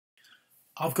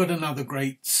I've got another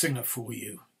great singer for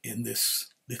you in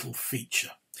this little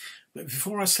feature. But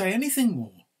before I say anything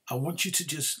more, I want you to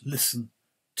just listen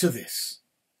to this.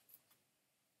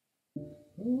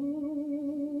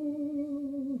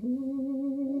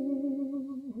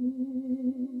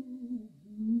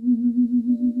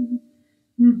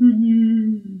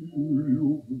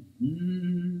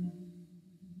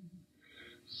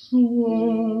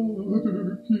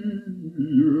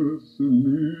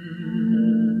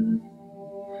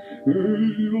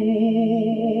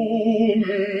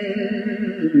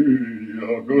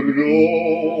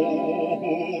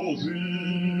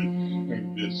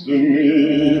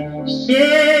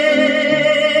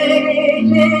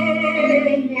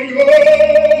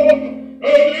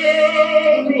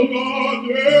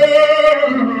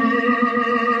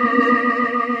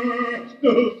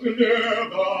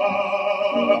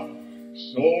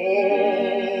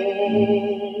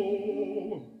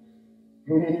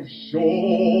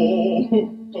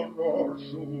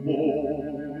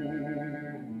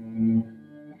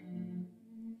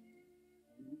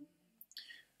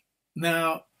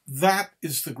 Now, that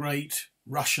is the great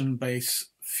Russian bass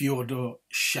Fyodor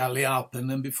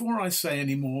Chaliapin, and before I say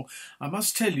any more, I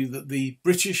must tell you that the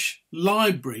British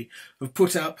Library have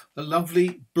put up a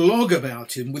lovely blog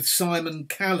about him with Simon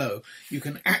Callow. You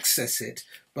can access it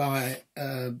by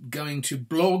going to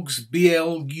blogs,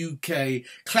 BLUK,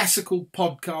 Classical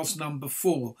Podcast number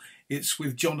 4. It's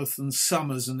with Jonathan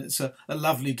Summers, and it's a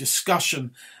lovely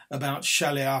discussion about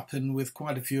Chaliapin with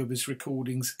quite a few of his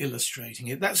recordings illustrating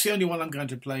it. That's the only one I'm going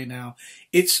to play now.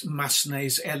 It's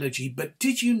Massenet's Elegie. But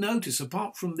did you notice,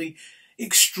 apart from the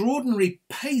extraordinary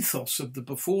pathos of the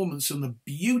performance and the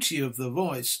beauty of the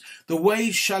voice, the way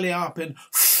Chaliapin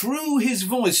threw his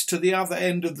voice to the other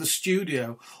end of the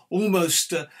studio,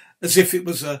 almost as if it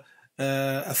was a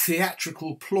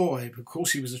theatrical ploy. Of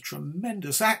course, he was a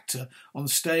tremendous actor on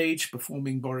stage,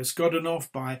 performing Boris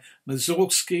Godunov by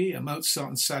Mussorgsky, Mozart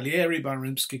and Salieri by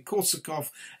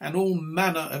Rimsky-Korsakov, and all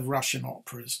manner of Russian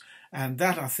operas. And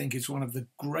that, I think, is one of the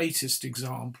greatest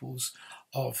examples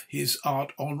of his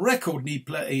art on record.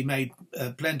 He made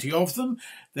plenty of them.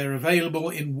 They're available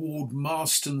in Ward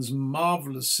Marston's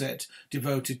marvellous set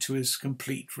devoted to his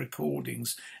complete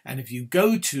recordings. And if you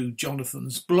go to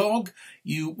Jonathan's blog,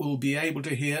 you will be able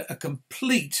to hear a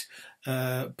complete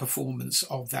performance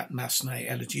of that Massenet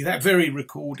Elegie, that very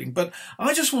recording. But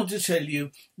I just want to tell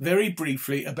you very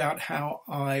briefly about how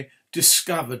I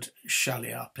discovered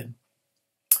Chaliapin.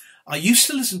 I used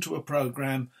to listen to a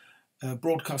programme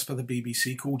broadcast by the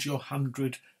BBC called Your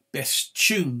 100 Best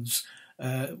Tunes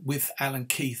with Alan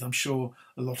Keith. I'm sure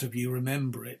a lot of you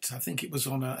remember it. I think it was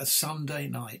on a Sunday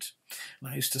night.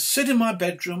 And I used to sit in my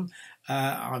bedroom.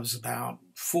 I was about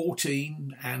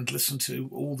 14 and listen to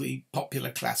all the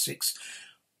popular classics.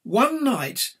 One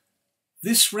night,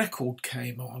 this record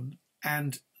came on,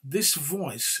 and this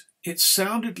voice, it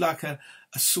sounded like a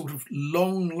sort of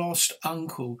long-lost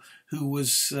uncle who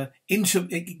was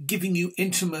giving you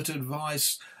intimate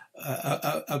advice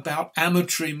about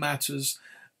amatory matters,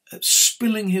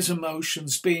 spilling his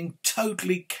emotions, being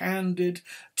totally candid,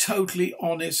 totally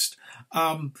honest,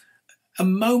 a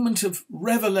moment of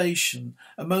revelation,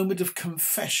 a moment of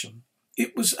confession.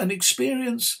 It was an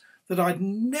experience that I'd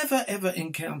never, ever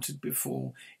encountered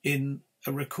before in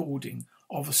a recording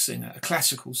of a singer, a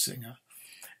classical singer.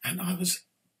 And I was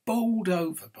bowled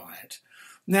over by it.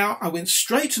 Now, I went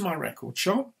straight to my record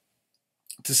shop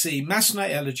to see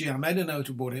Massenet Elegie. I made a note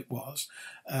of what it was,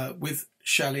 with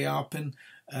Chaliapin.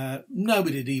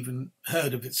 Nobody had even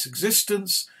heard of its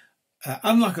existence.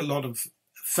 Unlike a lot of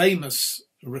famous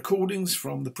recordings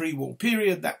from the pre-war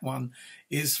period, that one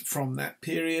is from that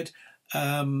period.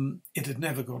 It had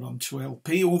never got onto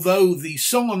LP, although the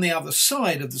song on the other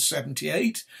side of the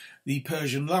 78, the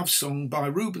Persian Love Song by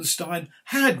Rubinstein,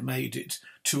 had made it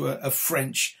to a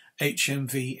French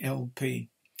HMV LP.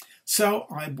 So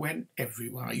I went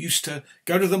everywhere. I used to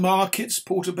go to the markets,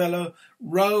 Portobello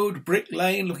Road, Brick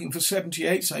Lane, looking for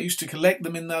 78s. I used to collect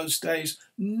them in those days.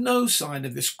 No sign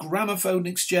of this gramophone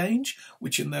exchange,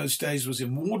 which in those days was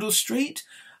in Wardour Street.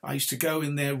 I used to go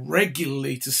in there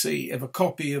regularly to see if a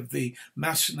copy of the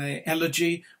Massenet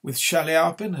Elegie with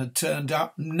Chaliapin had turned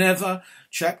up. Never. A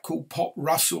chap called Pop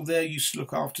Russell there used to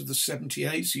look after the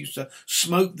 78s. He used to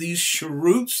smoke these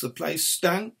cheroots. The place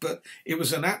stank, but it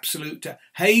was an absolute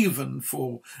haven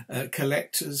for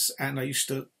collectors, and I used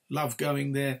to love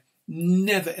going there.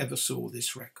 Never ever saw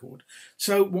this record.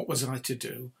 So what was I to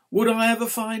do? Would I ever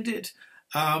find it?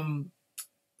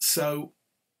 So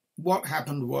what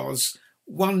happened was,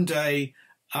 one day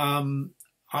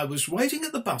I was waiting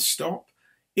at the bus stop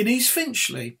in East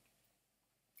Finchley.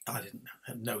 I didn't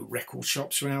no record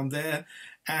shops around there,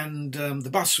 and the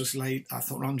bus was late. I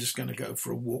thought, I'm just going to go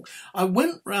for a walk. I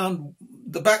went round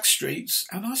the back streets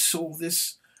and I saw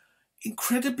this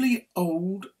incredibly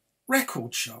old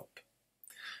record shop.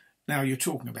 Now you're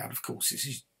talking about, of course, this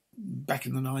is back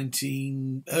in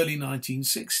the early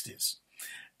 1960s,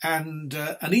 and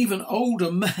an even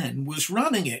older man was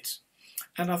running it.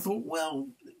 And I thought, well,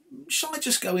 shall I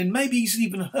just go in? Maybe he's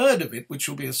even heard of it, which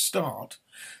will be a start.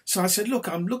 So I said, look,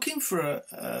 I'm looking for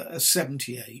a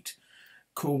 78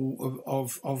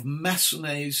 of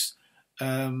Massenet's,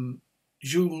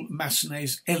 Jules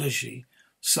Massenet's Elegie,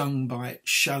 sung by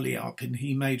Chaliapin.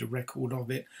 He made a record of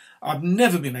it. I've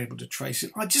never been able to trace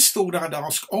it. I just thought I'd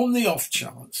ask on the off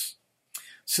chance.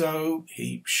 So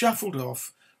he shuffled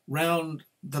off round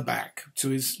the back to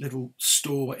his little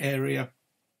store area.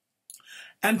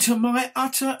 And to my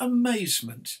utter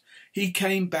amazement, he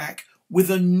came back with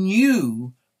a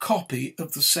new copy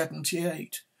of the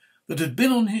 78 that had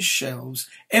been on his shelves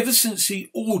ever since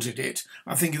he ordered it,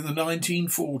 I think in the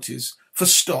 1940s, for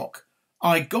stock.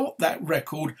 I got that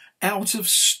record out of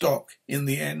stock in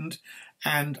the end,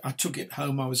 and I took it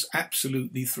home. I was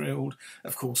absolutely thrilled.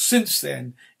 Of course, since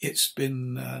then, it's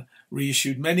been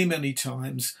reissued many, many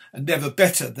times, and never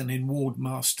better than in Ward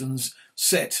Marston's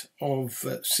set of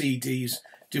CDs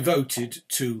devoted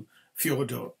to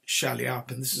Fyodor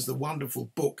Chaliapin. This is the wonderful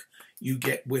book you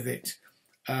get with it.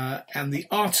 And the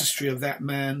artistry of that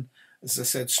man, as I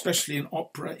said, especially in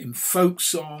opera, in folk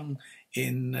song,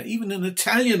 in even an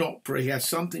Italian opera, he has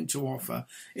something to offer.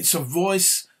 It's a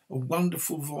voice, a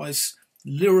wonderful voice,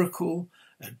 lyrical,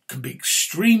 can be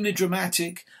extremely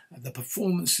dramatic. The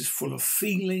performance is full of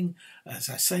feeling, as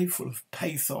I say, full of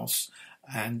pathos.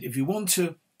 And if you want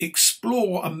to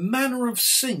explore a manner of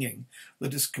singing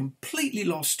that is completely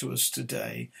lost to us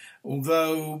today,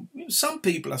 although some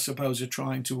people, I suppose, are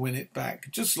trying to win it back,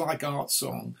 just like art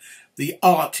song. The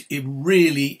art, it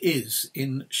really is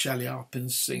in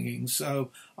Chaliapin's singing,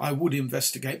 so I would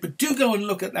investigate. But do go and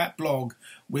look at that blog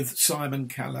with Simon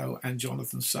Callow and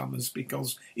Jonathan Summers,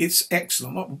 because it's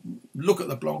excellent. Not look at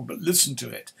the blog, but listen to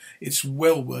it. It's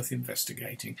well worth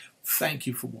investigating. Thank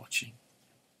you for watching.